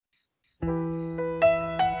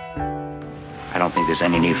don't think there's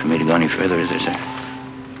any need for me to go any further, is there, sir?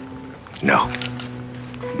 No.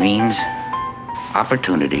 Means,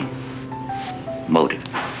 opportunity, motive.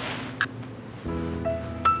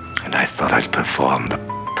 And I thought I'd perform the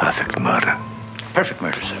perfect murder. Perfect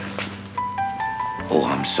murder, sir. Oh,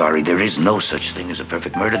 I'm sorry. There is no such thing as a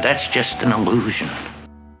perfect murder. That's just an illusion.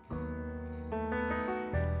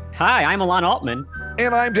 Hi, I'm Alon Altman.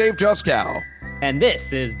 And I'm Dave Juskow. And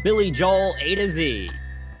this is Billy Joel A to Z.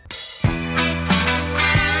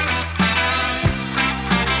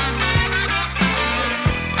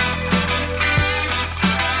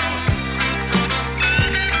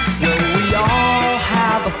 We all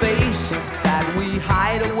have a face that we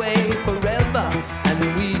hide away forever,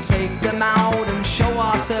 and we take them out and show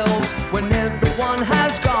ourselves when everyone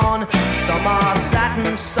has gone. Some are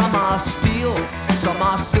satin, some are steel, some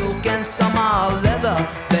are silk and some are leather.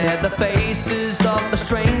 They're the faces of the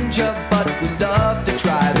stranger, but we love to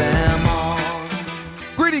try them on.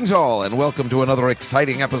 Greetings all, and welcome to another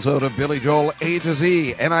exciting episode of Billy Joel A to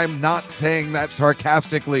Z, and I'm not saying that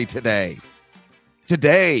sarcastically today.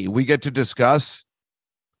 Today, we get to discuss,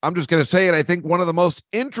 I'm just going to say it, I think one of the most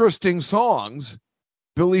interesting songs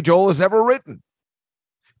Billy Joel has ever written.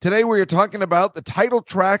 Today, we are talking about the title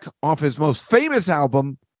track off his most famous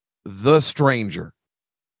album, The Stranger.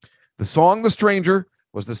 The song, The Stranger,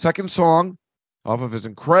 was the second song off of his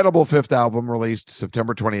incredible fifth album released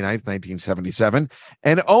September 29th, 1977,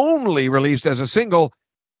 and only released as a single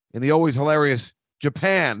in the always hilarious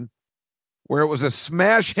Japan, where it was a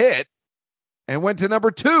smash hit and went to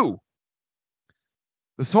number 2.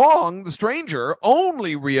 The song, The Stranger,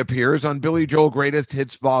 only reappears on Billy Joel Greatest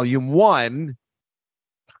Hits Volume 1.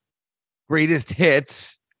 Greatest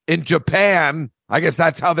Hits in Japan. I guess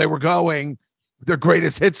that's how they were going. Their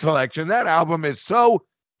greatest hit selection. That album is so,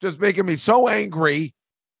 just making me so angry.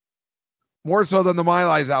 More so than the My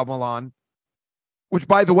Lives album, Alon. Which,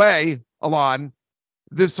 by the way, Alon,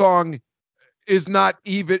 this song is not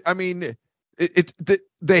even, I mean,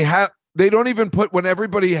 they don't even put, when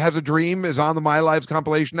Everybody Has a Dream is on the My Lives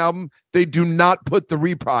compilation album, they do not put the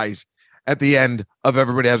reprise at the end of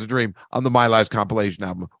Everybody Has a Dream on the My Lives compilation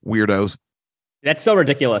album. Weirdos. That's so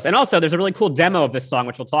ridiculous. And also, there's a really cool demo of this song,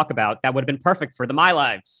 which we'll talk about, that would have been perfect for the My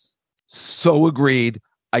Lives. So agreed.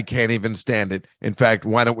 I can't even stand it. In fact,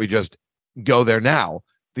 why don't we just go there now?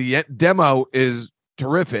 The demo is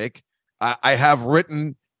terrific. I have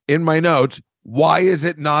written in my notes, why is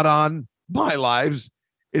it not on My Lives?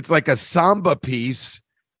 It's like a samba piece.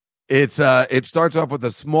 It starts off with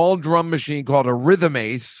a small drum machine called a rhythm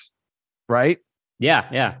ace, right?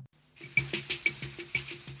 Yeah.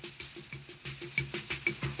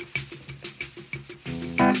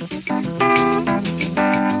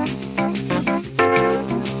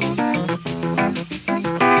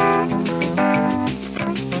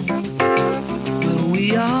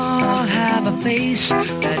 We all have a face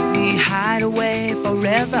that we hide away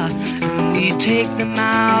forever, and we take them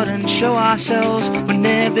out and show ourselves when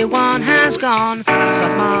everyone has gone.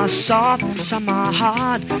 Some are soft, some are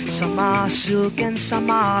hard, some are silk and some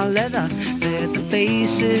are leather. They're the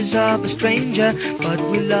faces of a stranger, but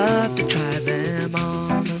we love to try them on.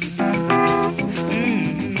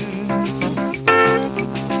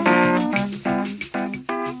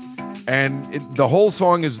 And the whole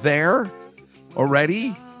song is there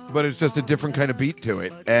already, but it's just a different kind of beat to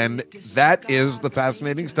it. And that is the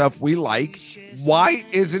fascinating stuff we like. Why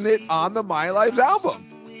isn't it on the My Lives album?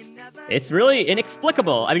 It's really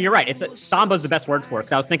inexplicable. I mean, you're right. Samba's the best word for it,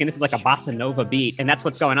 because I was thinking this is like a bossa nova beat, and that's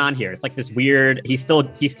what's going on here. It's like this weird, he still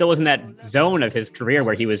was in that zone of his career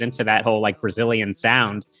where he was into that whole like Brazilian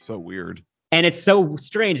sound. So weird. And it's so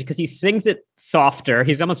strange because he sings it softer.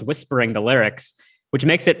 He's almost whispering the lyrics, which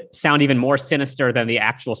makes it sound even more sinister than the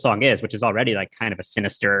actual song is, which is already like kind of a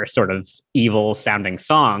sinister, sort of evil sounding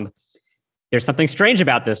song. There's something strange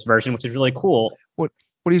about this version, which is really cool. What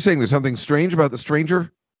are you saying? There's something strange about The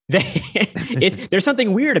Stranger? There's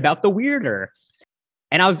something weird about the weirder.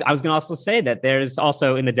 And I was going to also say that there's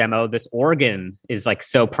also in the demo, this organ is like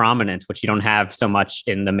so prominent, which you don't have so much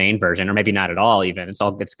in the main version, or maybe not at all even.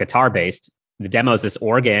 It's guitar based. The demo is this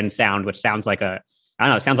organ sound, which sounds like it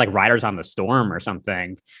sounds like Riders on the Storm or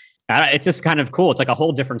something. It's just kind of cool. It's like a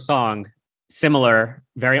whole different song, similar,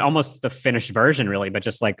 very almost the finished version, really, but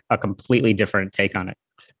just like a completely different take on it.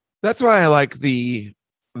 That's why I like the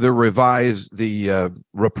reprise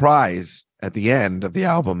at the end of the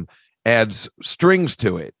album adds strings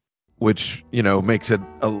to it, which, you know, makes it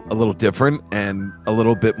a little different and a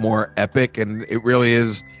little bit more epic. And it really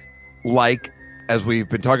is like, as we've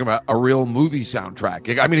been talking about, a real movie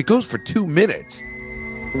soundtrack. I mean, it goes for 2 minutes.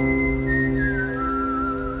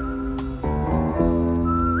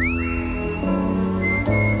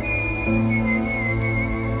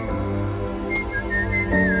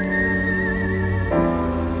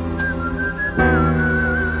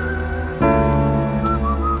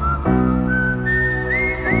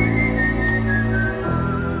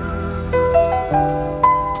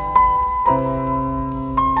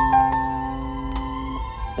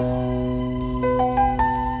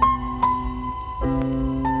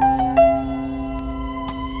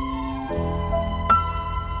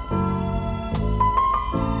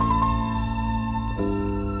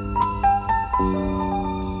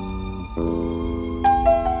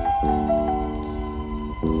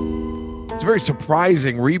 very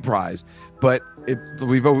surprising reprise. But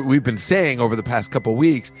we've been saying over the past couple of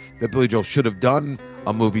weeks that Billy Joel should have done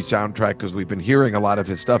a movie soundtrack because we've been hearing a lot of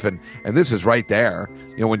his stuff, and this is right there.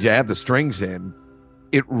 You know, when you add the strings in,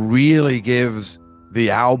 it really gives the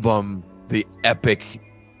album the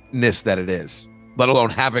epicness that it is, let alone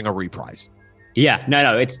having a reprise. Yeah,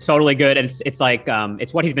 no, it's totally good. And it's like,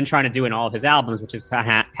 it's what he's been trying to do in all of his albums, which is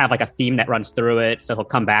to have like a theme that runs through it. So he'll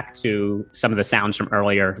come back to some of the sounds from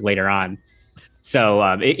later on. So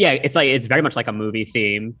it's very much like a movie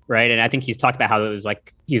theme, right? And I think he's talked about how it was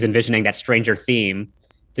like he's envisioning that Stranger theme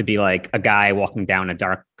to be like a guy walking down a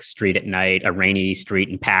dark street at night, a rainy street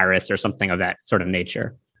in Paris or something of that sort of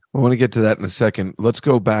nature. I want to get to that in a second. Let's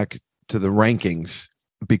go back to the rankings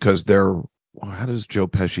because how does Joe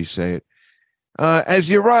Pesci say it? As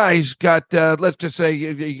your eyes got, let's just say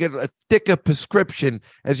you get a thicker prescription,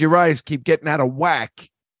 as your eyes keep getting out of whack,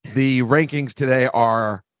 the rankings today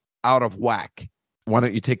are out of whack. Why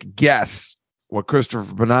don't you take a guess what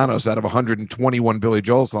Christopher Bonanos, out of 121 Billy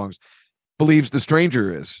Joel songs, believes The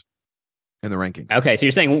Stranger is in the ranking? Okay, so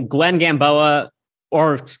you're saying Glenn Gamboa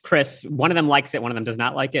or Chris, one of them likes it, one of them does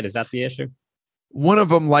not like it. Is that the issue? One of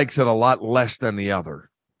them likes it a lot less than the other.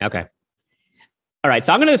 Okay. All right,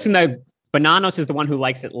 so I'm going to assume that Bonanos is the one who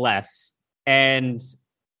likes it less. And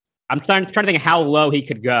I'm trying to think of how low he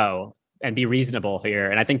could go and be reasonable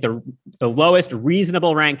here. And I think the lowest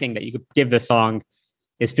reasonable ranking that you could give this song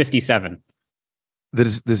is 57.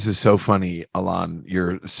 This is so funny, Alon.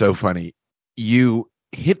 You're so funny. You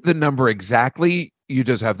hit the number exactly. You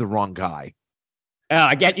just have the wrong guy. Oh,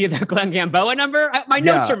 I get you the Glenn Gamboa number? My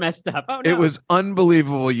notes are messed up. Oh, no. It was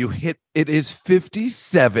unbelievable. You hit, it is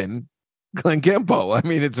 57. Glenn Gamboa. I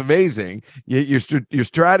mean, it's amazing. Your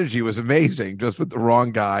strategy was amazing, just with the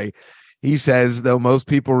wrong guy. He says, though most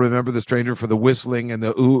people remember The Stranger for the whistling and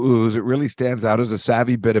the ooh-oohs, it really stands out as a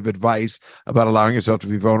savvy bit of advice about allowing yourself to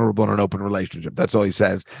be vulnerable in an open relationship. That's all he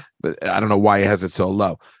says. But I don't know why he has it so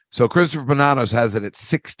low. So Christopher Bonanos has it at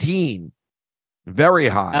 16. Very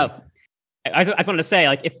high. Oh. I just wanted to say,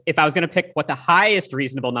 like, if I was going to pick what the highest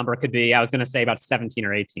reasonable number could be, I was going to say about 17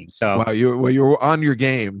 or 18. So, wow, you're on your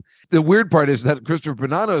game. The weird part is that Christopher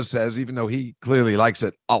Bonanos says, even though he clearly likes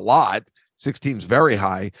it a lot, 16 is very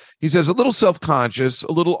high. He says a little self-conscious,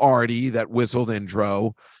 a little arty, that whistled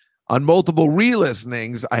intro. On multiple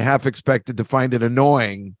re-listenings, I half expected to find it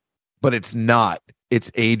annoying, but it's not. It's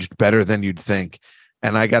aged better than you'd think.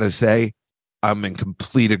 And I got to say, I'm in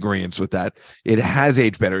complete agreement with that. It has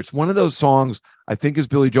aged better. It's one of those songs, I think, as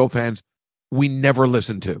Billy Joel fans, we never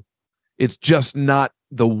listen to. It's just not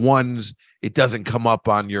the ones. It doesn't come up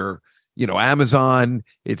on your, Amazon.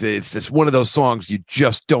 It's just one of those songs you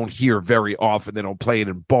just don't hear very often. They don't play it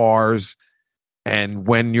in bars. And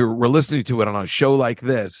when we're listening to it on a show like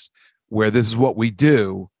this, where this is what we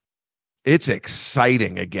do, it's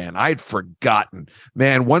exciting again. I'd forgotten.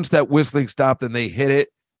 Man, once that whistling stopped and they hit it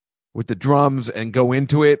with the drums and go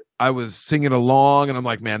into it, I was singing along and I'm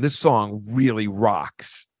like, man, this song really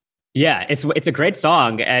rocks. Yeah, it's a great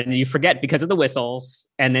song, and you forget because of the whistles,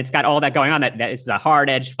 and it's got all that going on that it's a hard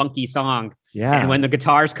edge, funky song. Yeah. And when the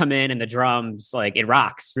guitars come in and the drums, like, it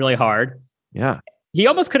rocks really hard. Yeah. He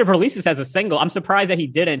almost could have released this as a single. I'm surprised that he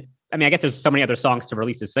didn't. I mean, I guess there's so many other songs to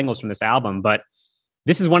release as singles from this album, but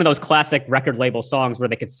this is one of those classic record label songs where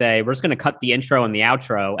they could say, we're just going to cut the intro and the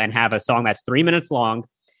outro and have a song that's 3 minutes long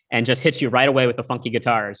and just hit you right away with the funky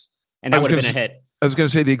guitars. And that would have been a hit. I was going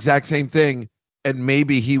to say the exact same thing. And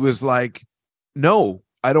maybe he was like, no,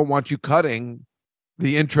 I don't want you cutting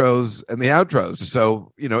the intros and the outros.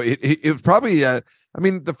 So, it was probably,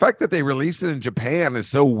 the fact that they released it in Japan is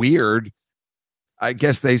so weird. I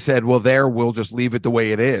guess they said, well, we'll just leave it the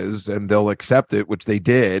way it is and they'll accept it, which they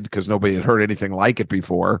did because nobody had heard anything like it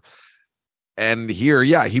before. And here,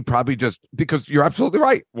 yeah, he probably just, because you're absolutely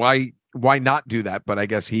right. Why not do that? But I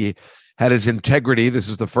guess he had his integrity. This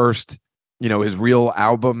is the first, his real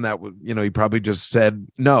album that he probably just said,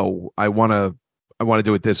 no, I want to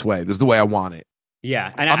do it this way. This is the way I want it.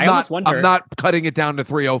 Yeah. And I almost wonder, I'm not cutting it down to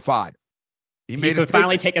 305. He could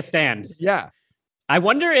finally take a stand. Yeah. I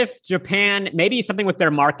wonder if Japan, maybe something with their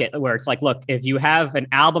market where it's like, look, if you have an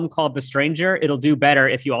album called The Stranger, it'll do better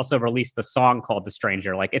if you also release the song called The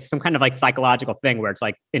Stranger. Like, it's some kind of like psychological thing where it's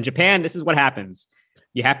like, in Japan, this is what happens.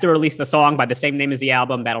 You have to release the song by the same name as the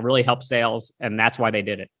album. That'll really help sales. And that's why they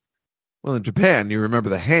did it. Well, in Japan, you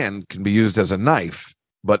remember the hand can be used as a knife,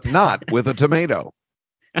 but not with a tomato.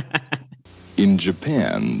 In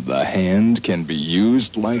Japan, the hand can be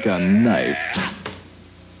used like a knife.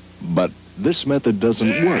 But this method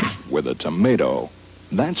doesn't work with a tomato.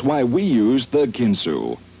 That's why we use the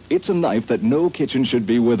Ginsu. It's a knife that no kitchen should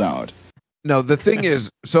be without. No, the thing is,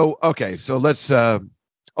 so let's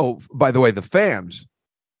by the way, the fans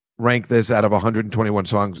rank this out of 121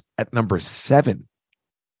 songs at number 7.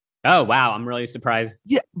 Oh, wow. I'm really surprised.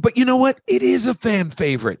 Yeah, but you know what? It is a fan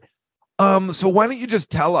favorite. So why don't you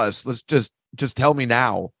just tell us? Let's just tell me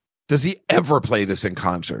now. Does he ever play this in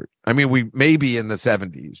concert? I mean, we maybe in the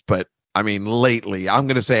 70s, but I mean, lately, I'm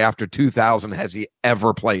going to say after 2000, has he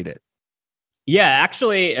ever played it? Yeah,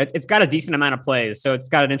 actually, it's got a decent amount of plays. So it's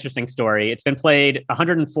got an interesting story. It's been played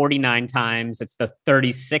 149 times. It's the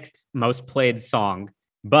 36th most played song.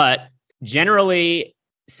 But generally,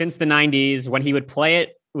 since the 90s, when he would play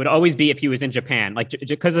it, would always be if he was in Japan, like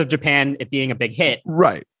because of Japan, it being a big hit.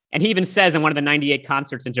 Right. And he even says in one of the 98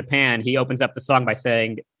 concerts in Japan, he opens up the song by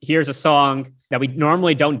saying, here's a song that we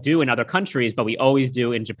normally don't do in other countries, but we always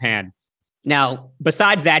do in Japan. Now,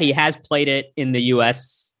 besides that, he has played it in the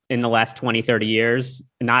US in the last 20, 30 years.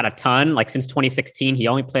 Not a ton. Like since 2016, he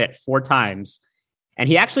only played it 4 times. And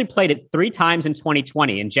he actually played it 3 times in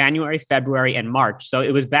 2020, in January, February, and March. So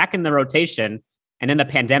it was back in the rotation, and then the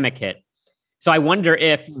pandemic hit. So I wonder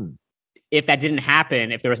if that didn't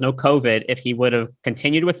happen, if there was no COVID, if he would have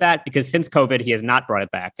continued with that, because since COVID, he has not brought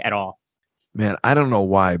it back at all. Man, I don't know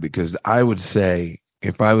why, because I would say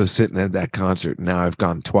if I was sitting at that concert, now I've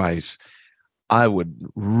gone twice, I would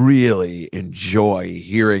really enjoy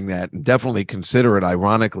hearing that and definitely consider it,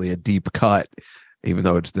 ironically, a deep cut, even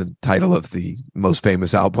though it's the title of the most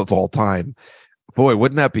famous album of all time. Boy,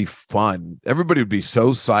 wouldn't that be fun? Everybody would be so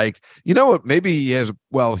psyched. You know what? Maybe he has,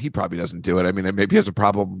 well, he probably doesn't do it. I mean, maybe he has a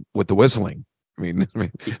problem with the whistling. I mean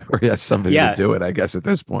or he has somebody to do it, I guess, at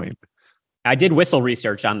this point. I did whistle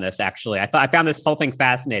research on this, actually. I found this whole thing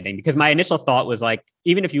fascinating because my initial thought was like,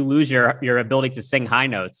 even if you lose your ability to sing high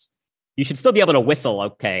notes, you should still be able to whistle.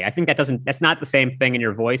 Okay. I think that's not the same thing in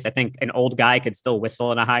your voice. I think an old guy could still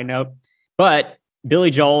whistle in a high note, but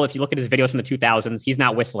Billy Joel, if you look at his videos from the 2000s, he's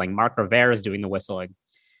not whistling. Mark Rivera is doing the whistling.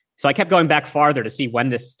 So I kept going back farther to see when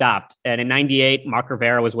this stopped. And in 98, Mark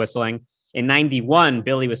Rivera was whistling. In 91,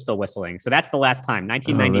 Billy was still whistling. So that's the last time,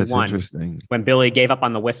 1991, when Billy gave up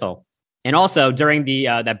on the whistle. And also during the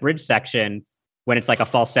that bridge section, when it's like a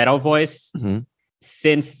falsetto voice,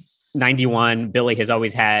 since 91, Billy has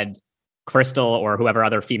always had Crystal or whoever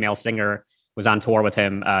other female singer was on tour with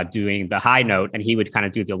him doing the high note, and he would kind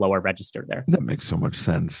of do the lower register there. That makes so much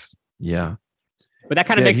sense. Yeah. But that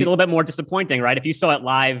kind of makes it a little bit more disappointing, right? If you saw it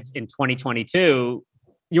live in 2022,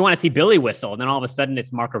 you want to see Billy whistle, and then all of a sudden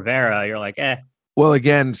it's Mark Rivera. You're like, eh. Well,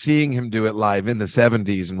 again, seeing him do it live in the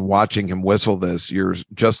 70s and watching him whistle this, you're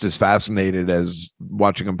just as fascinated as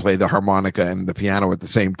watching him play the harmonica and the piano at the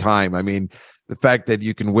same time. I mean, the fact that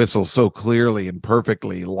you can whistle so clearly and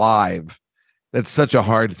perfectly live, that's such a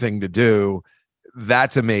hard thing to do.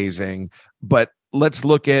 That's amazing. But let's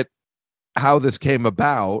look at how this came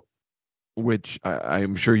about, which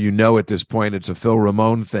I'm sure you know at this point, it's a Phil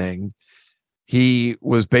Ramone thing. He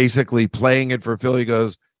was basically playing it for Phil. He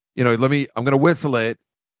goes, I'm going to whistle it,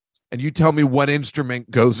 and you tell me what instrument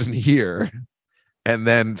goes in here. And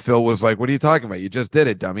then Phil was like, what are you talking about? You just did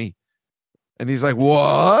it, dummy. And he's like,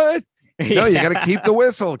 what? No, you got to keep the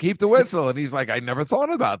whistle. And he's like, I never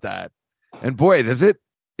thought about that. And boy,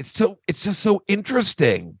 it's just so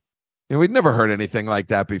interesting. We'd never heard anything like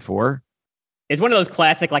that before. It's one of those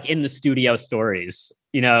classic, like in the studio stories,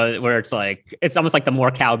 where it's like, it's almost like the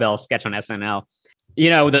More Cowbell sketch on SNL,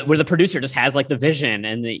 where the producer just has like the vision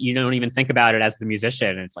and you don't even think about it as the musician.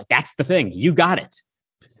 And it's like, that's the thing. You got it.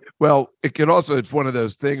 Well, it's one of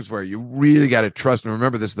those things where you really got to trust. And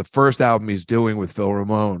remember, this is the first album he's doing with Phil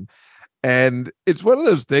Ramone. And it's one of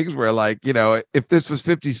those things where, like, if this was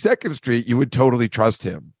 52nd Street, you would totally trust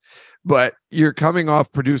him. But you're coming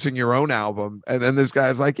off producing your own album, and then this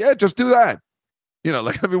guy's like, yeah, just do that.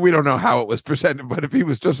 We don't know how it was presented, but if he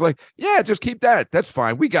was just like, yeah, just keep that. That's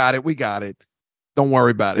fine. We got it. Don't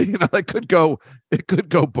worry about it. It could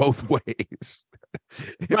go both ways.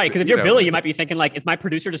 Right, because if you're Billy, you might be thinking like, is my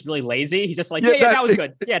producer just really lazy? He's just like, that was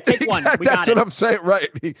good. Yeah, take one. We got that's what I'm saying, right?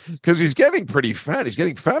 Because he's getting pretty fat. He's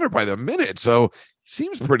getting fatter by the minute, so he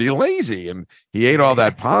seems pretty lazy. And he ate all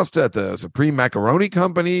that pasta at the Supreme Macaroni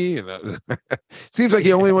Company. And seems like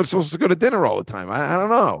he only was supposed to go to dinner all the time. I don't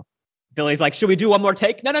know. Billy's like, should we do one more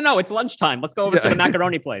take? No, it's lunchtime. Let's go over to the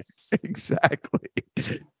macaroni place. Exactly.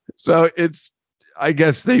 So I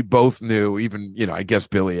guess they both knew, even, I guess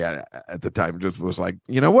Billy at the time just was like,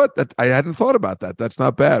 you know what? I hadn't thought about that. That's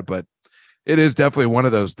not bad, but it is definitely one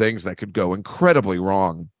of those things that could go incredibly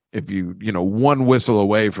wrong if you one whistle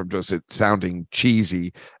away from just it sounding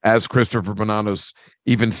cheesy, as Christopher Bonanos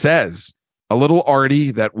even says, a little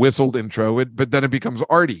arty, that whistled intro, but then it becomes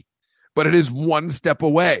arty, but it is one step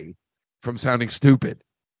away from sounding stupid.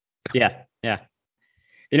 Yeah. Yeah.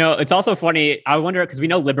 You know, it's also funny. I wonder, because we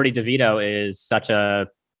know Liberty DeVito is such a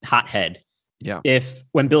hothead. Yeah. If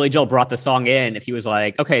when Billy Joel brought the song in, if he was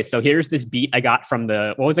like, okay, so here's this beat I got from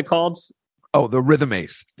the, what was it called? Oh, the Rhythm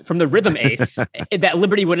Ace. From the Rhythm Ace, that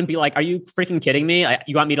Liberty wouldn't be like, are you freaking kidding me?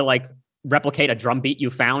 You want me to like replicate a drum beat you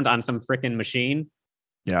found on some freaking machine?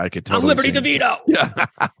 Yeah, I could totally. I'm Liberty see. DeVito.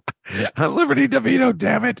 Yeah. I'm Liberty DeVito,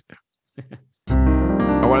 damn it.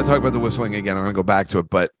 I want to talk about the whistling again. I'm going to go back to it,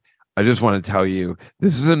 but I just want to tell you,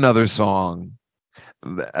 this is another song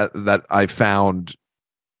that I found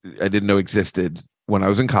I didn't know existed when I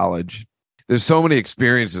was in college. There's so many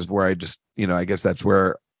experiences where I just, I guess that's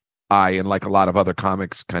where I, and like a lot of other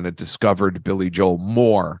comics, kind of discovered Billy Joel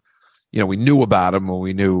more. We knew about him when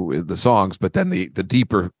we knew the songs, but then the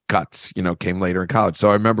deeper cuts, came later in college. So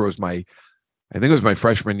I remember I think it was my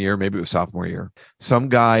freshman year, maybe it was sophomore year. Some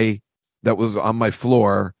guy that was on my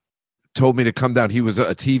floor told me to come down. He was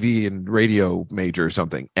a TV and radio major or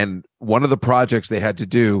something. And one of the projects they had to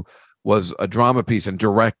do was a drama piece and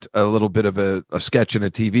direct a little bit of a sketch in a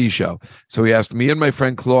TV show. So he asked me and my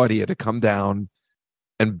friend Claudia to come down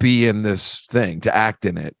and be in this thing, to act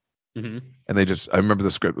in it. Mm-hmm. And I remember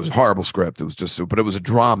the script. It was a horrible script. It was just, but it was a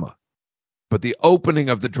drama. But the opening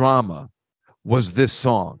of the drama was this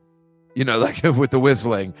song, like with the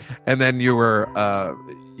whistling. And then you were,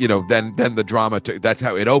 then the drama that's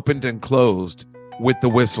how it opened and closed, with the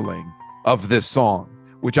whistling of this song,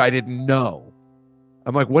 which I didn't know.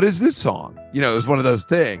 I'm like, what is this song? It was one of those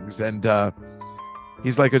things. And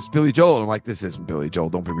he's like, it's Billy Joel. I'm like, this isn't Billy Joel.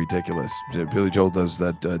 Don't be ridiculous. Billy Joel does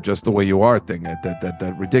that Just the Way You Are thing,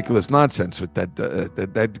 that ridiculous nonsense with that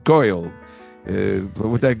girl,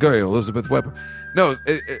 Elizabeth Weber. No,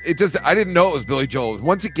 it just, I didn't know it was Billy Joel.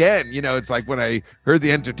 Once again, it's like when I heard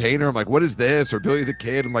The Entertainer, I'm like, what is this? Or Billy the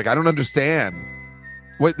Kid. I'm like, I don't understand.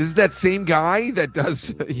 What, this is that same guy that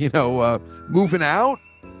does, Moving Out?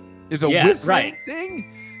 Is a whistling thing?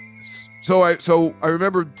 So I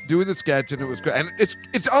remember doing the sketch, and it was good. And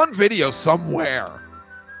it's on video somewhere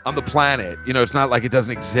on the planet. It's not like it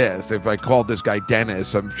doesn't exist. If I called this guy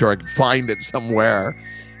Dennis, I'm sure I could find it somewhere.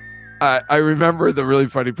 I remember the really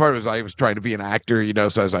funny part was I was trying to be an actor,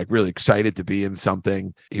 so I was like really excited to be in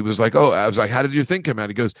something. He was like, I was like, how did your thing come out?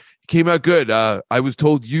 He goes, it came out good. I was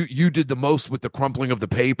told you did the most with the crumpling of the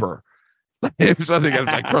paper. It was something I was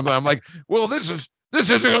like crumbling. I'm like, well, this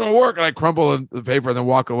isn't going to work. And I crumble in the paper and then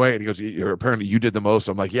walk away. And he goes, apparently you did the most.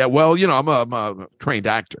 I'm like, yeah, well, I'm a trained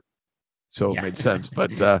actor. So it made sense.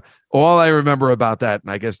 But all I remember about that, and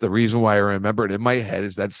I guess the reason why I remember it in my head,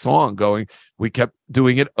 is that song going. We kept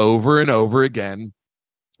doing it over and over again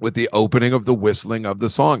with the opening of the whistling of the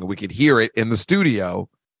song. And we could hear it in the studio.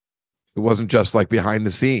 It wasn't just like behind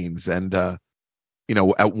the scenes. And, at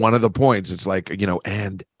one of the points, it's like,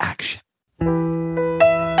 and action.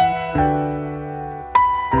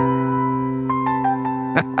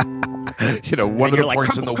 One of the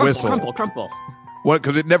points in the whistle. Crumple. What?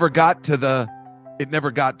 Because it never got to the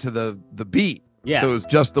beat. Yeah. So it was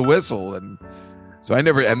just the whistle, and so and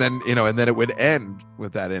then it would end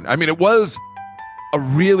with that in. I mean, it was a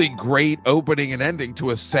really great opening and ending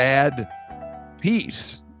to a sad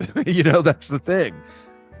piece. That's the thing.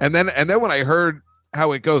 And then when I heard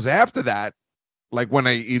how it goes after that, like when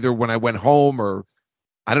I went home or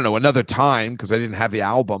I don't know, another time, because I didn't have the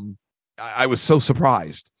album, I was so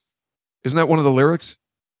surprised. Isn't that one of the lyrics?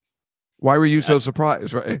 Why were you so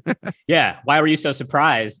surprised, right? Yeah. Why were you so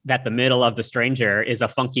surprised that the middle of The Stranger is a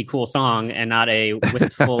funky, cool song and not a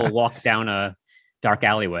wistful walk down a dark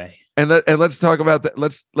alleyway? And let's talk about that.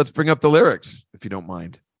 Let's bring up the lyrics, if you don't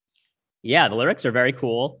mind. Yeah, the lyrics are very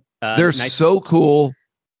cool. They're so cool,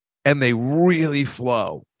 and they really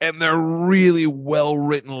flow. And they're really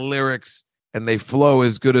well-written lyrics, and they flow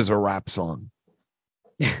as good as a rap song.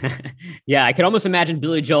 Yeah, I could almost imagine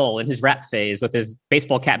Billy Joel in his rap phase with his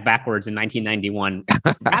baseball cap backwards in 1991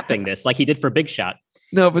 rapping this like he did for Big Shot.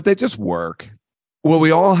 No, but they just work. Well,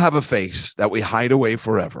 we all have a face that we hide away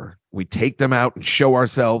forever. We take them out and show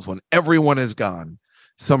ourselves when everyone is gone.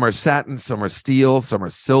 Some are satin, some are steel, some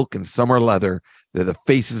are silk, and some are leather. They're the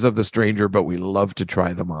faces of the stranger, but we love to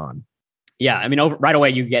try them on. Yeah, I mean, right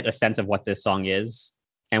away you get a sense of what this song is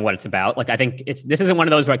and what it's about. Like, I think this isn't one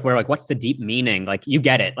of those where what's the deep meaning? Like, you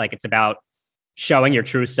get it. Like, it's about showing your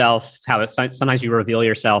true self, how sometimes you reveal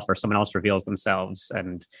yourself or someone else reveals themselves.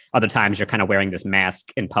 And other times you're kind of wearing this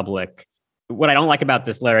mask in public. What I don't like about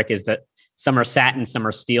this lyric is that some are satin, some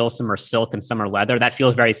are steel, some are silk, and some are leather. That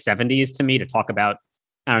feels very 70s to me to talk about,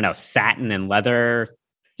 I don't know, satin and leather.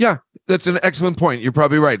 Yeah, that's an excellent point. You're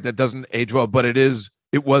probably right. That doesn't age well, but it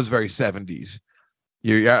was very 70s.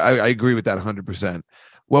 I agree with that 100%.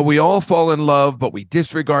 Well, we all fall in love, but we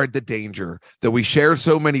disregard the danger. That we share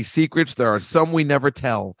so many secrets, there are some we never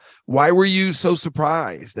tell. Why were you so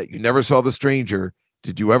surprised that you never saw the stranger?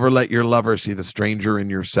 Did you ever let your lover see the stranger in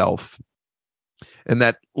yourself? And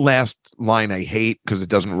that last line I hate because it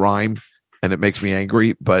doesn't rhyme and it makes me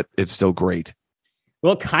angry, but it's still great.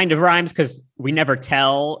 Well, it kind of rhymes because we never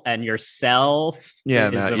tell and yourself. Yeah,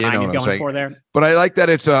 is no, the you rhyme know he's what I'm going saying. for there. But I like that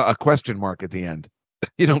it's a question mark at the end.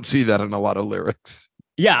 You don't see that in a lot of lyrics.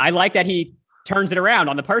 Yeah, I like that he turns it around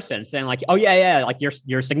on the person, saying like, "Oh yeah, like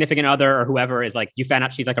your significant other or whoever is like, you found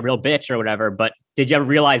out she's like a real bitch or whatever, but did you ever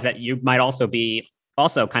realize that you might also be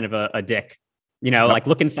kind of a dick? You know, like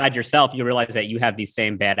look inside yourself, you realize that you have these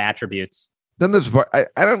same bad attributes." Then this part,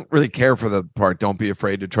 I don't really care for the part, "Don't be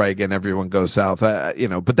afraid to try again, everyone goes south."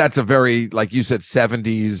 But that's a very, like you said,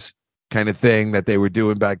 70s kind of thing that they were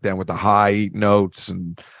doing back then with the high notes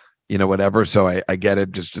and, whatever. So I get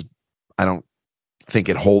it. Just I don't think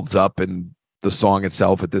it holds up in the song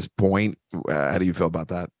itself at this point. How do you feel about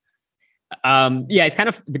that? Yeah, it's kind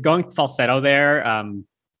of going falsetto there.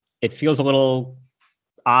 It feels a little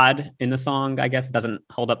odd in the song. I guess it doesn't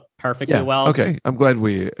hold up perfectly well. Okay, I'm glad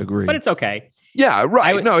we agree, but it's okay. Yeah,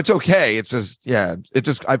 right. No, it's okay. It's just,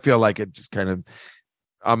 I feel like it just kind of,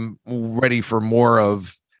 I'm ready for more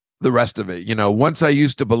of the rest of it. Once I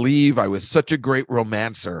used to believe I was such a great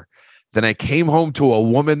romancer. Then I came home to a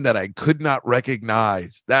woman that I could not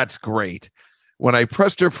recognize. That's great. When I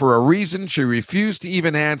pressed her for a reason, she refused to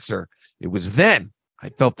even answer. It was then I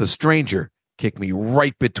felt the stranger kick me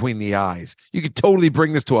right between the eyes. You could totally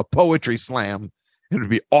bring this to a poetry slam. It would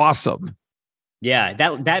be awesome. Yeah,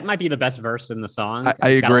 that might be the best verse in the song. I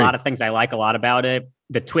agree. Got a lot of things I like a lot about it.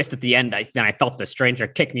 The twist at the end, then I felt the stranger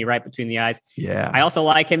kick me right between the eyes. Yeah. I also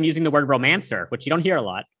like him using the word romancer, which you don't hear a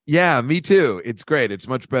lot. Yeah, me too. It's great. It's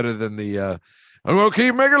much better than the I'm going to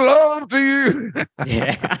keep making love to you.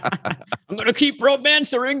 Yeah. I'm going to keep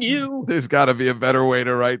romancering you. There's got to be a better way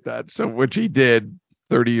to write that. So, which he did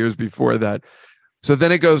 30 years before that. So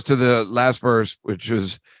then it goes to the last verse, which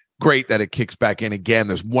is great that it kicks back in again.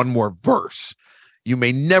 There's one more verse. You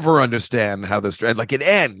may never understand how this, like it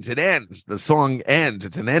ends. The song ends.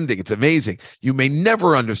 It's an ending. It's amazing. You may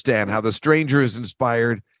never understand how the stranger is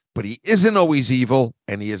inspired, but he isn't always evil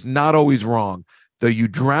and he is not always wrong. Though you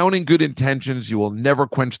drown in good intentions, you will never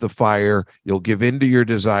quench the fire. You'll give in to your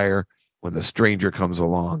desire when the stranger comes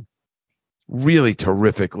along. Really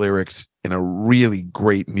terrific lyrics in a really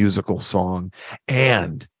great musical song.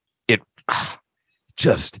 And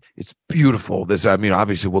it's beautiful.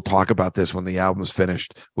 Obviously we'll talk about this when the album's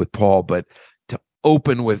finished with Paul, but to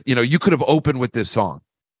open with, you could have opened with this song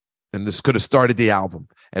and this could have started the album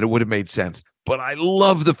and it would have made sense. But I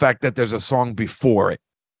love the fact that there's a song before it.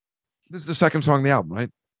 This is the second song on the album, right?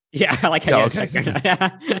 Yeah, I like how you're okay.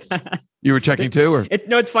 checking. You were checking too, or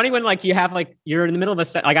it's funny when like you have like you're in the middle of a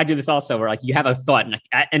set. Like I do this also, where like you have a thought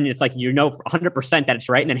and it's like 100% that it's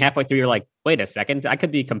right, and then halfway through you're like, wait a second, I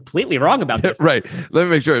could be completely wrong about this. Right. Let me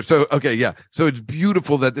make sure. So okay, yeah. So it's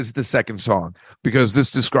beautiful that this is the second song because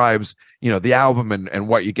this describes the album and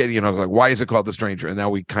what you get. Like why is it called The Stranger? And now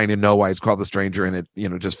we kind of know why it's called The Stranger, and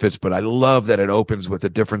it just fits. But I love that it opens with a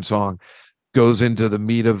different song, goes into the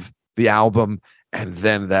meat of the album. And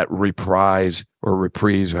then that reprise,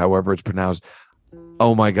 however it's pronounced.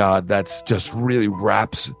 Oh my God, that's just really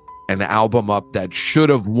wraps an album up that should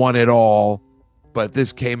have won it all, but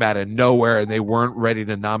this came out of nowhere and they weren't ready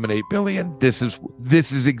to nominate Billy. And this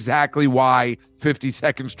is exactly why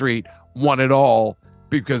 52nd Street won it all,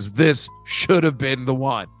 because this should have been the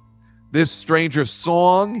one. This Stranger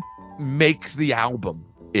song makes the album.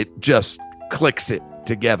 It just clicks it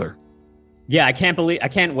together. Yeah, I can't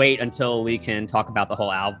wait until we can talk about the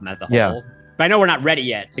whole album as a whole. Yeah. But I know we're not ready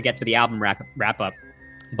yet to get to the album wrap up.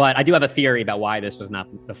 But I do have a theory about why this was not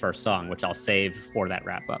the first song, which I'll save for that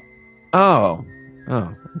wrap up. Oh,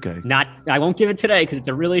 okay. I won't give it today because it's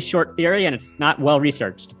a really short theory and it's not well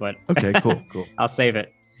researched, but okay, cool. I'll save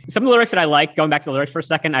it. Some of the lyrics that I like, going back to the lyrics for a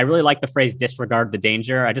second, I really like the phrase disregard the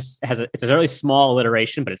danger. It's a really small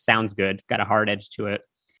alliteration, but it sounds good. Got a hard edge to it.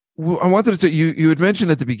 Well, I wanted to you had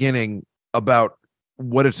mentioned at the beginning about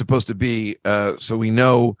what it's supposed to be, so we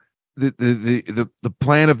know the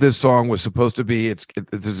plan of this song was supposed to be.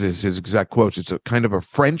 This is his exact quotes. It's a kind of a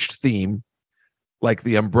French theme, like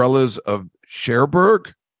the umbrellas of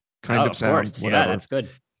Cherbourg kind of sound. Yeah, that's good.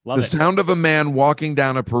 Love the sound of a man walking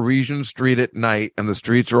down a Parisian street at night, and the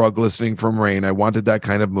streets are all glistening from rain. I wanted that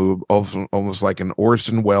kind of move, almost like an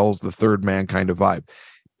Orson Welles, The Third Man kind of vibe.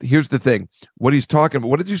 Here's the thing: what he's talking about.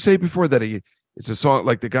 What did you say before that? It's a song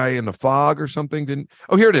like the guy in the fog or something.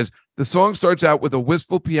 Here it is. The song starts out with a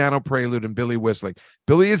wistful piano prelude and Billy whistling.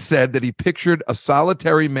 Billy has said that he pictured a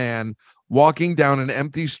solitary man walking down an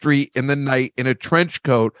empty street in the night in a trench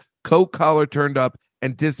coat, coat collar turned up,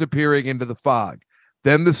 and disappearing into the fog.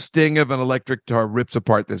 Then the sting of an electric guitar rips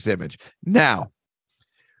apart this image. Now,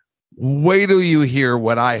 wait till you hear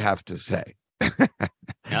what I have to say.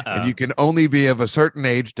 And you can only be of a certain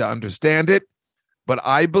age to understand it. But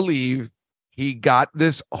I believe he got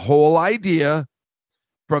this whole idea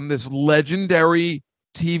from this legendary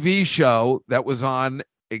TV show that was on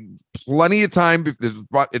plenty of time.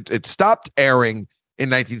 It stopped airing in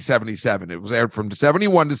 1977. It was aired from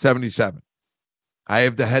 71 to 77. I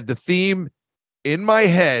have had the theme in my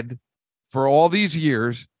head for all these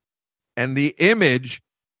years, and the image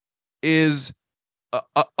is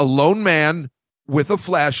a lone man with a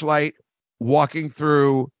flashlight walking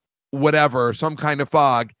through whatever, some kind of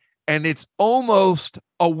fog, and it's almost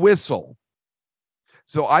a whistle.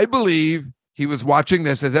 So I believe he was watching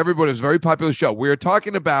this, as everybody, it was a very popular show. We are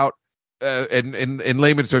talking about, in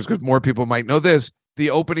layman's terms, because more people might know this, the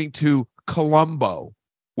opening to Columbo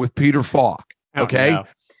with Peter Falk. Okay. No.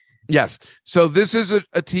 Yes. So this is a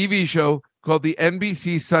TV show called the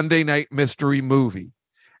NBC Sunday Night Mystery Movie.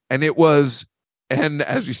 And it was, and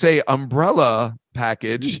as you say, umbrella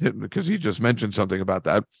package, because he just mentioned something about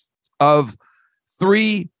that, of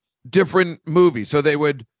 3 different movies. So they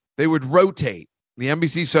would rotate. The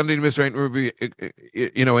NBC Sunday Mystery Night Movie,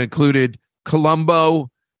 included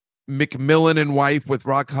Columbo, McMillan and Wife with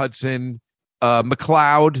Rock Hudson,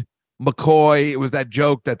 McCloud, McCoy. It was that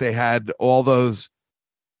joke that they had all those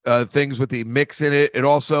things with the mix in it. It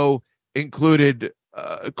also included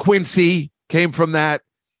Quincy, came from that,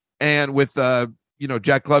 and with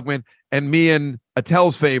Jack Klugman, and me and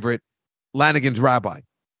Attell's favorite, Lanigan's Rabbi.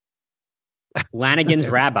 Lanigan's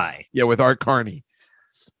Rabbi. Yeah, with Art Carney.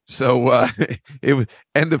 So it was,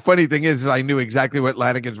 and the funny thing is I knew exactly what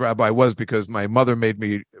Lanigan's Rabbi was because my mother made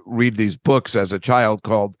me read these books as a child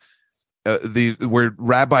called where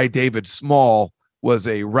Rabbi David Small was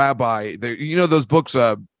a rabbi. Those books.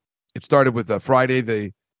 It started with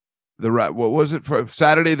Friday what was it? For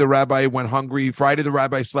Saturday the rabbi went hungry. Friday the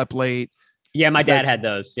rabbi slept late. Yeah, my dad had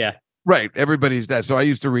those. Yeah, right. Everybody's dad. So I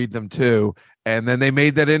used to read them too. And then they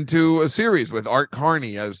made that into a series with Art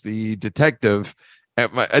Carney as the detective.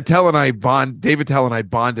 David Tell and I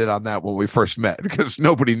bonded on that when we first met because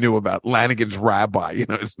nobody knew about Lanigan's Rabbi.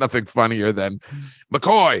 It's nothing funnier than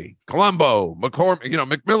McCoy, Columbo, McCormick,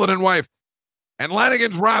 McMillan and Wife, and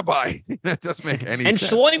Lanigan's Rabbi. It doesn't make any sense.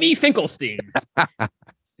 And Shlomi Finkelstein.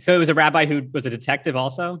 So it was a rabbi who was a detective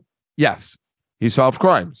also? Yes. He solved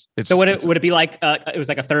crimes. So would it be like it was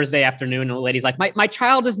like a Thursday afternoon and the lady's like, my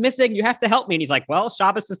child is missing. You have to help me. And he's like, well,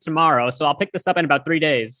 Shabbos is tomorrow, so I'll pick this up in about 3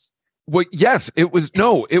 days. Well, yes, it was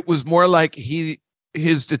more like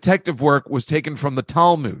his detective work was taken from the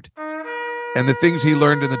Talmud and the things he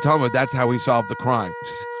learned in the Talmud. That's how he solved the crimes.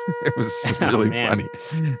 It was really funny.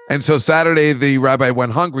 And so Saturday, the rabbi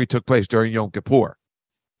went hungry took place during Yom Kippur.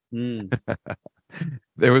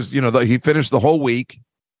 There was, he finished the whole week.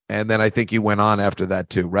 And then I think he went on after that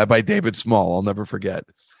too. Rabbi David Small, I'll never forget.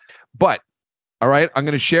 But, all right, I'm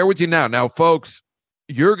going to share with you now. Now, folks,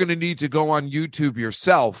 you're going to need to go on YouTube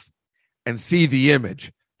yourself and see the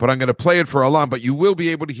image. But I'm going to play it for Alon, but you will be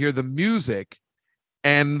able to hear the music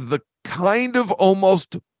and the kind of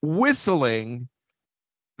almost whistling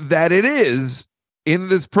that it is in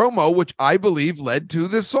this promo, which I believe led to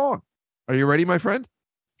this song. Are you ready, my friend?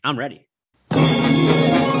 I'm ready.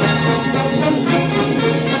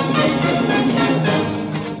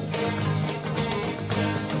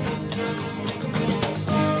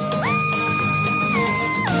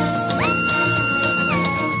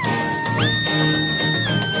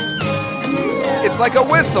 It's like a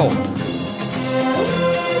whistle.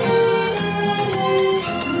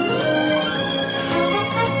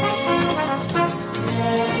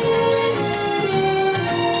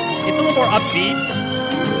 It's a little more upbeat.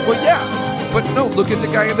 Well, yeah, but no, look at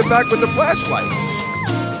the guy in the back with the flashlight.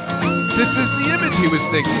 This is the image he was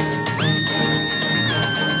thinking.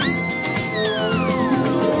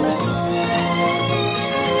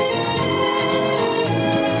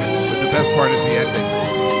 But the best part is the ending.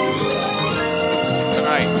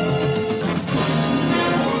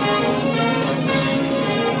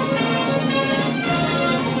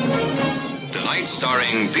 Tonight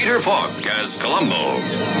starring Peter Falk as Columbo.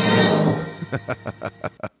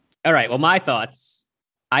 All right. Well, my thoughts.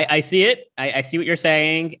 I see it. I see what you're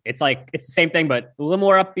saying. It's the same thing, but a little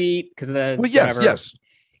more upbeat because of the. Well, yes, whatever. Yes.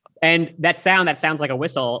 And that sounds like a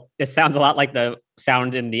whistle. It sounds a lot like the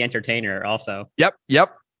sound in The Entertainer also. Yep.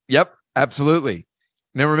 Absolutely.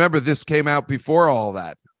 Now, remember, this came out before all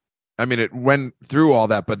that. I mean, it went through all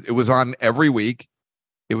that, but it was on every week.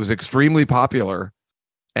 It was extremely popular,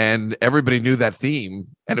 and everybody knew that theme.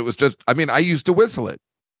 And it was just, I mean, I used to whistle it,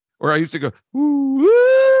 or I used to go, ooh,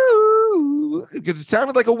 ooh, because it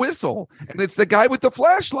sounded like a whistle. And it's the guy with the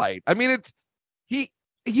flashlight. I mean, he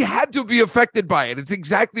had to be affected by it. It's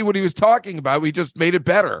exactly what he was talking about. We just made it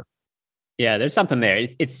better. Yeah, there's something there.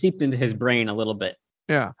 It seeped into his brain a little bit.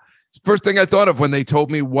 Yeah. First thing I thought of when they told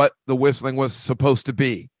me what the whistling was supposed to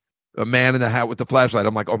be, a man in the hat with the flashlight.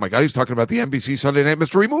 I'm like, oh my God, he's talking about the NBC Sunday Night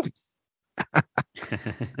Mystery movie.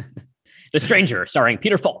 The Stranger, starring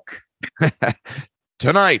Peter Falk.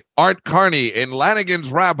 Tonight, Art Carney in Lanigan's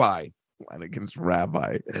Rabbi. Lanigan's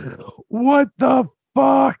Rabbi. What the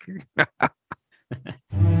fuck?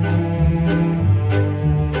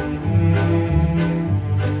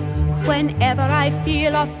 Whenever I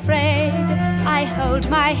feel afraid, I hold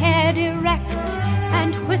my head erect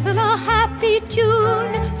and whistle a happy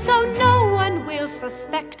tune so no one will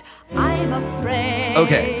suspect I'm afraid.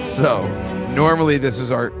 Okay, so normally this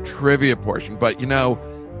is our trivia portion, but you know,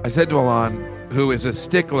 I said to Alon, who is a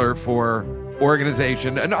stickler for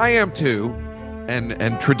organization, and I am too,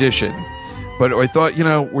 and tradition, but I thought, you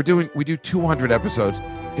know, we do 200 episodes.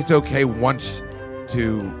 It's okay once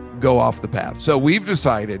to go off the path. So we've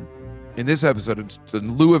decided in this episode,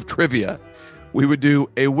 in lieu of trivia, we would do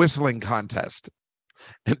a whistling contest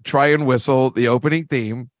and try and whistle the opening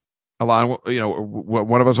theme. Alon, you know,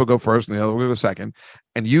 one of us will go first and the other will go second.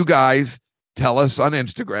 And you guys tell us on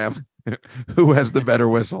Instagram who has the better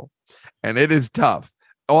whistle. And it is tough.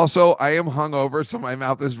 Also, I am hungover, so my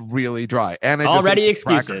mouth is really dry. And already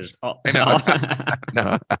excuses. Oh. I know.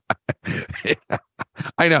 No. Yeah.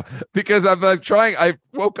 I know, because I'm like trying. I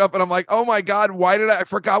woke up and I'm like, oh my God, why did I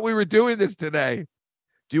forgot we were doing this today?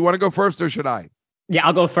 Do you want to go first or should I? Yeah,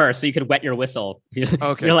 I'll go first so you could wet your whistle.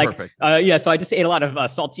 Okay, you're like, perfect. Yeah, so I just ate a lot of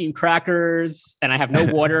saltine crackers and I have no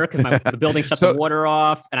water because the building shut the water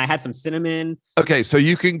off, and I had some cinnamon. Okay, so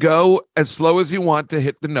you can go as slow as you want to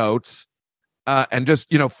hit the notes and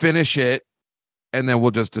just, you know, finish it. And then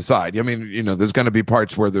we'll just decide. I mean, you know, there's going to be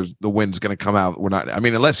parts where the wind's going to come out. We're not, I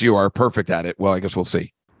mean, unless you are perfect at it. Well, I guess we'll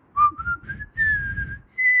see.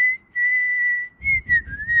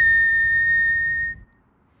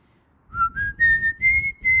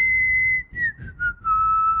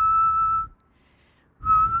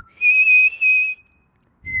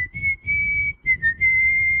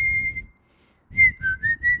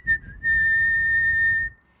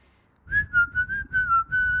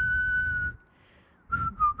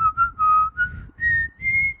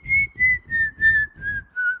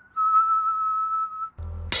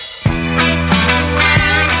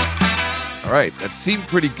 All right, that seemed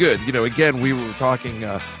pretty good. You know, again, we were talking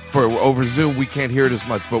for over Zoom. We can't hear it as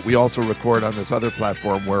much, but we also record on this other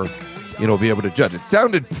platform where, you know, be able to judge. It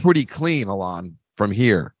sounded pretty clean, Alon, from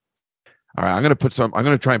here. All right, I'm going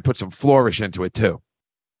to try and put some flourish into it too.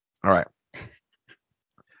 All right.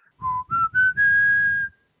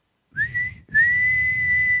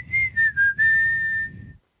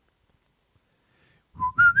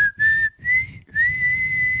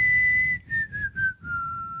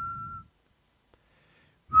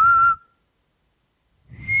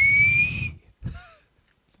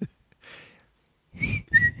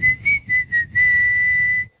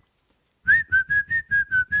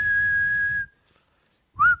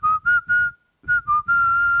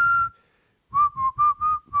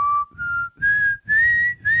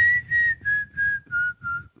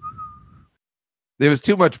 There was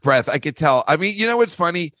too much breath. I could tell. I mean, you know what's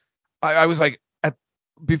funny? I was like,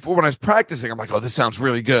 before when I was practicing, I'm like, oh, this sounds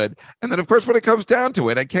really good. And then, of course, when it comes down to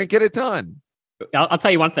it, I can't get it done. I'll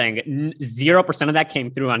tell you one thing. 0% of that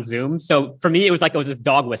came through on Zoom. So for me, it was this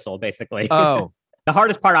dog whistle, basically. Oh. The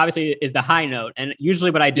hardest part, obviously, is the high note. And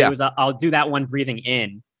usually what I do is I'll do that one breathing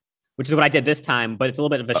in, which is what I did this time. But it's a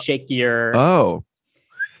little bit of a shakier.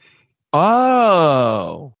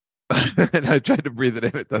 Oh. And I tried to breathe it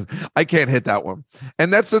in. It doesn't. I can't hit that one.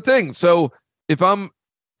 And that's the thing. So if I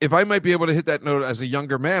might be able to hit that note as a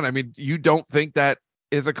younger man, I mean, you don't think that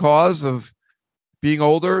is a cause of being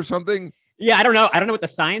older or something? Yeah, I don't know. I don't know what the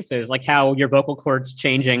science is, like how your vocal cords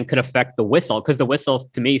changing could affect the whistle. Because the whistle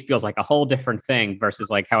to me feels like a whole different thing versus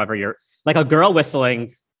like however you're like a girl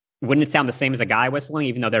whistling. Wouldn't it sound the same as a guy whistling,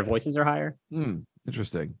 even though their voices are higher?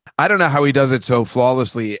 Interesting. I don't know how he does it so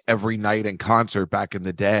flawlessly every night in concert back in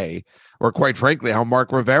the day, or quite frankly, how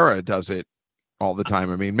Mark Rivera does it all the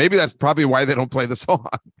time. I mean, maybe that's probably why they don't play the song.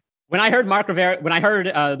 When I heard Mark Rivera,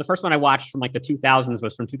 the first one I watched from like the 2000s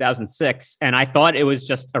was from 2006, and I thought it was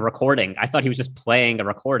just a recording. I thought he was just playing a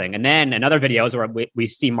recording. And then another video is where we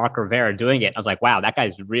see Mark Rivera doing it. I was like, wow, that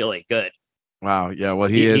guy's really good. Wow. Yeah. Well,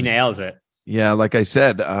 he nails it. Yeah. Like I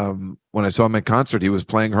said, when I saw him at concert, he was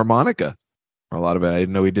playing harmonica for a lot of it. I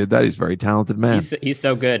didn't know he did that. He's a very talented man. He's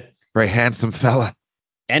so good. Very handsome fella.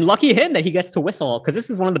 And lucky him that he gets to whistle, because this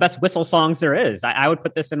is one of the best whistle songs there is. I would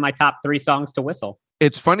put this in my top 3 songs to whistle.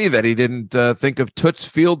 It's funny that he didn't think of Toots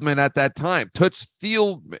Fieldman at that time. Toots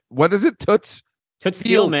Fieldman. What is it? Toots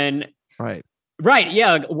Fieldman. Right. Right.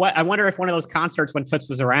 Yeah. I wonder if one of those concerts when Toots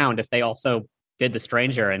was around, if they also did The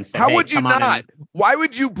Stranger and said, how hey, would you not? Why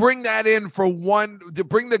would you bring that in for one to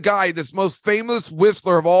bring the guy that's most famous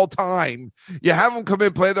whistler of all time? You have him come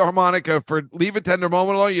in, play the harmonica for Leave a Tender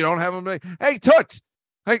Moment Alone. You don't have him like, hey, Toots.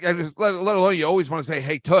 Hey, let alone you always want to say,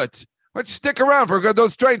 hey, Toots. Why don't you stick around for a good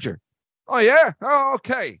old stranger? Oh, yeah? Oh,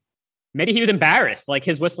 okay. Maybe he was embarrassed. Like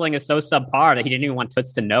his whistling is so subpar that he didn't even want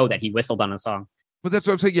Toots to know that he whistled on a song. But that's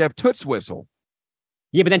what I'm saying. You have Toots whistle.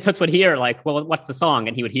 Yeah, but then Toots would hear like, well, what's the song?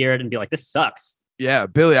 And he would hear it and be like, this sucks. Yeah,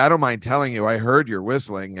 Billy, I don't mind telling you, I heard your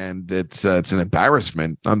whistling and it's an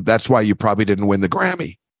embarrassment. That's why you probably didn't win the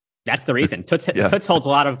Grammy. That's the reason. Toots holds a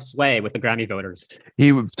lot of sway with the Grammy voters.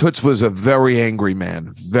 Toots was a very angry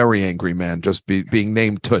man. Just being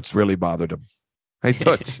named Toots really bothered him. Hey,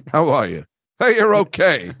 Toots, how are you? Hey, you're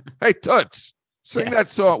okay. Hey, Toots, sing that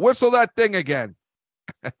song. Whistle that thing again.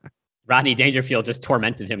 Rodney Dangerfield just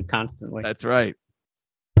tormented him constantly. That's right.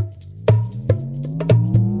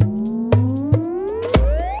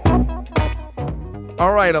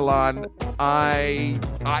 All right, Alon. I'm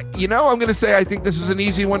going to say I think this is an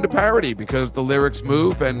easy one to parody because the lyrics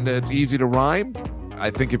move and it's easy to rhyme.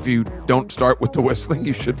 I think if you don't start with the whistling,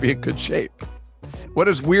 you should be in good shape. What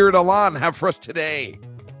does Weird Alon have for us today?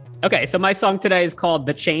 Okay, so my song today is called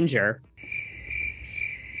The Changer,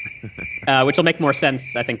 which will make more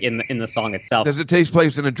sense, I think, in the song itself. Does it take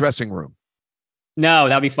place in a dressing room? No,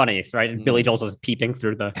 that'd be funny, right? And Billy Joel's is peeping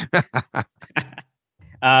through the...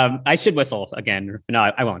 I should whistle again. No,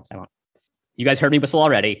 I won't. You guys heard me whistle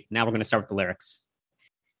already. Now we're going to start with the lyrics.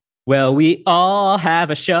 Well, we all have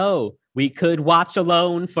a show we could watch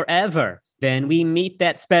alone forever. Then we meet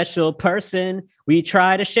that special person we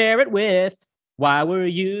try to share it with. Why were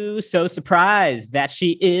you so surprised that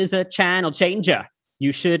she is a channel changer?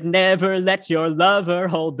 You should never let your lover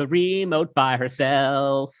hold the remote by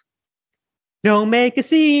herself. Don't make a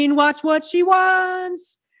scene, watch what she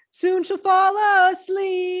wants. Soon she'll fall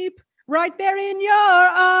asleep right there in your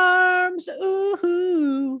arms.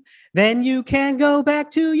 Ooh, then you can go back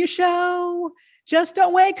to your show. Just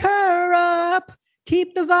don't wake her up.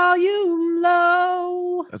 Keep the volume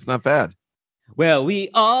low. That's not bad. Well,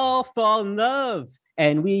 we all fall in love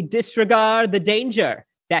and we disregard the danger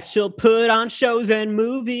that she'll put on shows and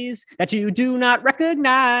movies that you do not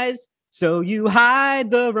recognize. So you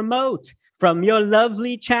hide the remote from your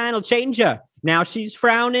lovely channel changer. Now she's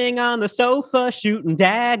frowning on the sofa, shooting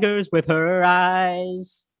daggers with her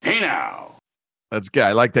eyes. Hey now. That's good.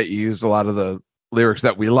 I like that you used a lot of the lyrics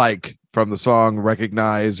that we like from the song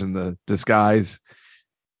Recognize and the Disguise.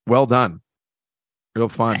 Well done. Real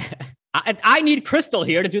fun. I need Crystal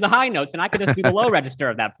here to do the high notes, and I could just do the low register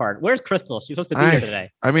of that part. Where's Crystal? She's supposed to be here today.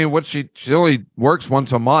 I mean, she only works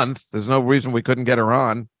once a month. There's no reason we couldn't get her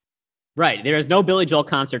on. Right. There is no Billy Joel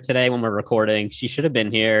concert today when we're recording. She should have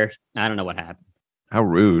been here. I don't know what happened. How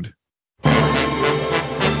rude.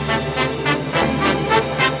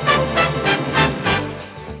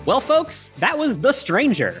 Well, folks, that was The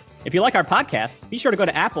Stranger. If you like our podcast, be sure to go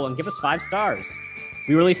to Apple and give us 5 stars.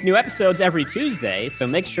 We release new episodes every Tuesday, so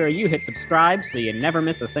make sure you hit subscribe so you never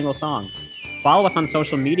miss a single song. Follow us on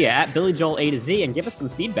social media at Billy Joel A to Z and give us some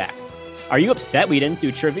feedback. Are you upset we didn't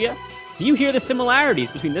do trivia? Do you hear the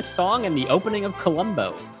similarities between this song and the opening of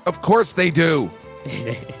Columbo? Of course they do.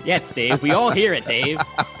 Yes, Dave. We all hear it, Dave.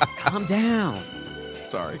 Calm down.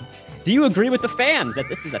 Sorry. Do you agree with the fans that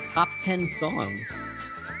this is a top 10 song?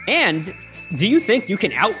 And do you think you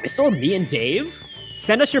can out-whistle me and Dave?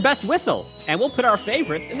 Send us your best whistle, and we'll put our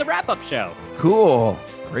favorites in the wrap-up show. Cool.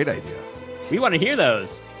 Great idea. We want to hear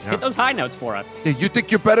those. Yeah. Hit those high notes for us. Yeah, you think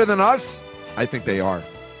you're better than us? I think they are.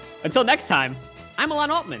 Until next time, I'm Alon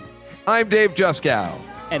Altman. I'm Dave Juskow.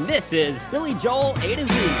 And this is Billy Joel A to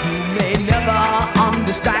Z. You may never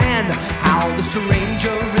understand how the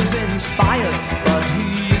stranger is inspired, but he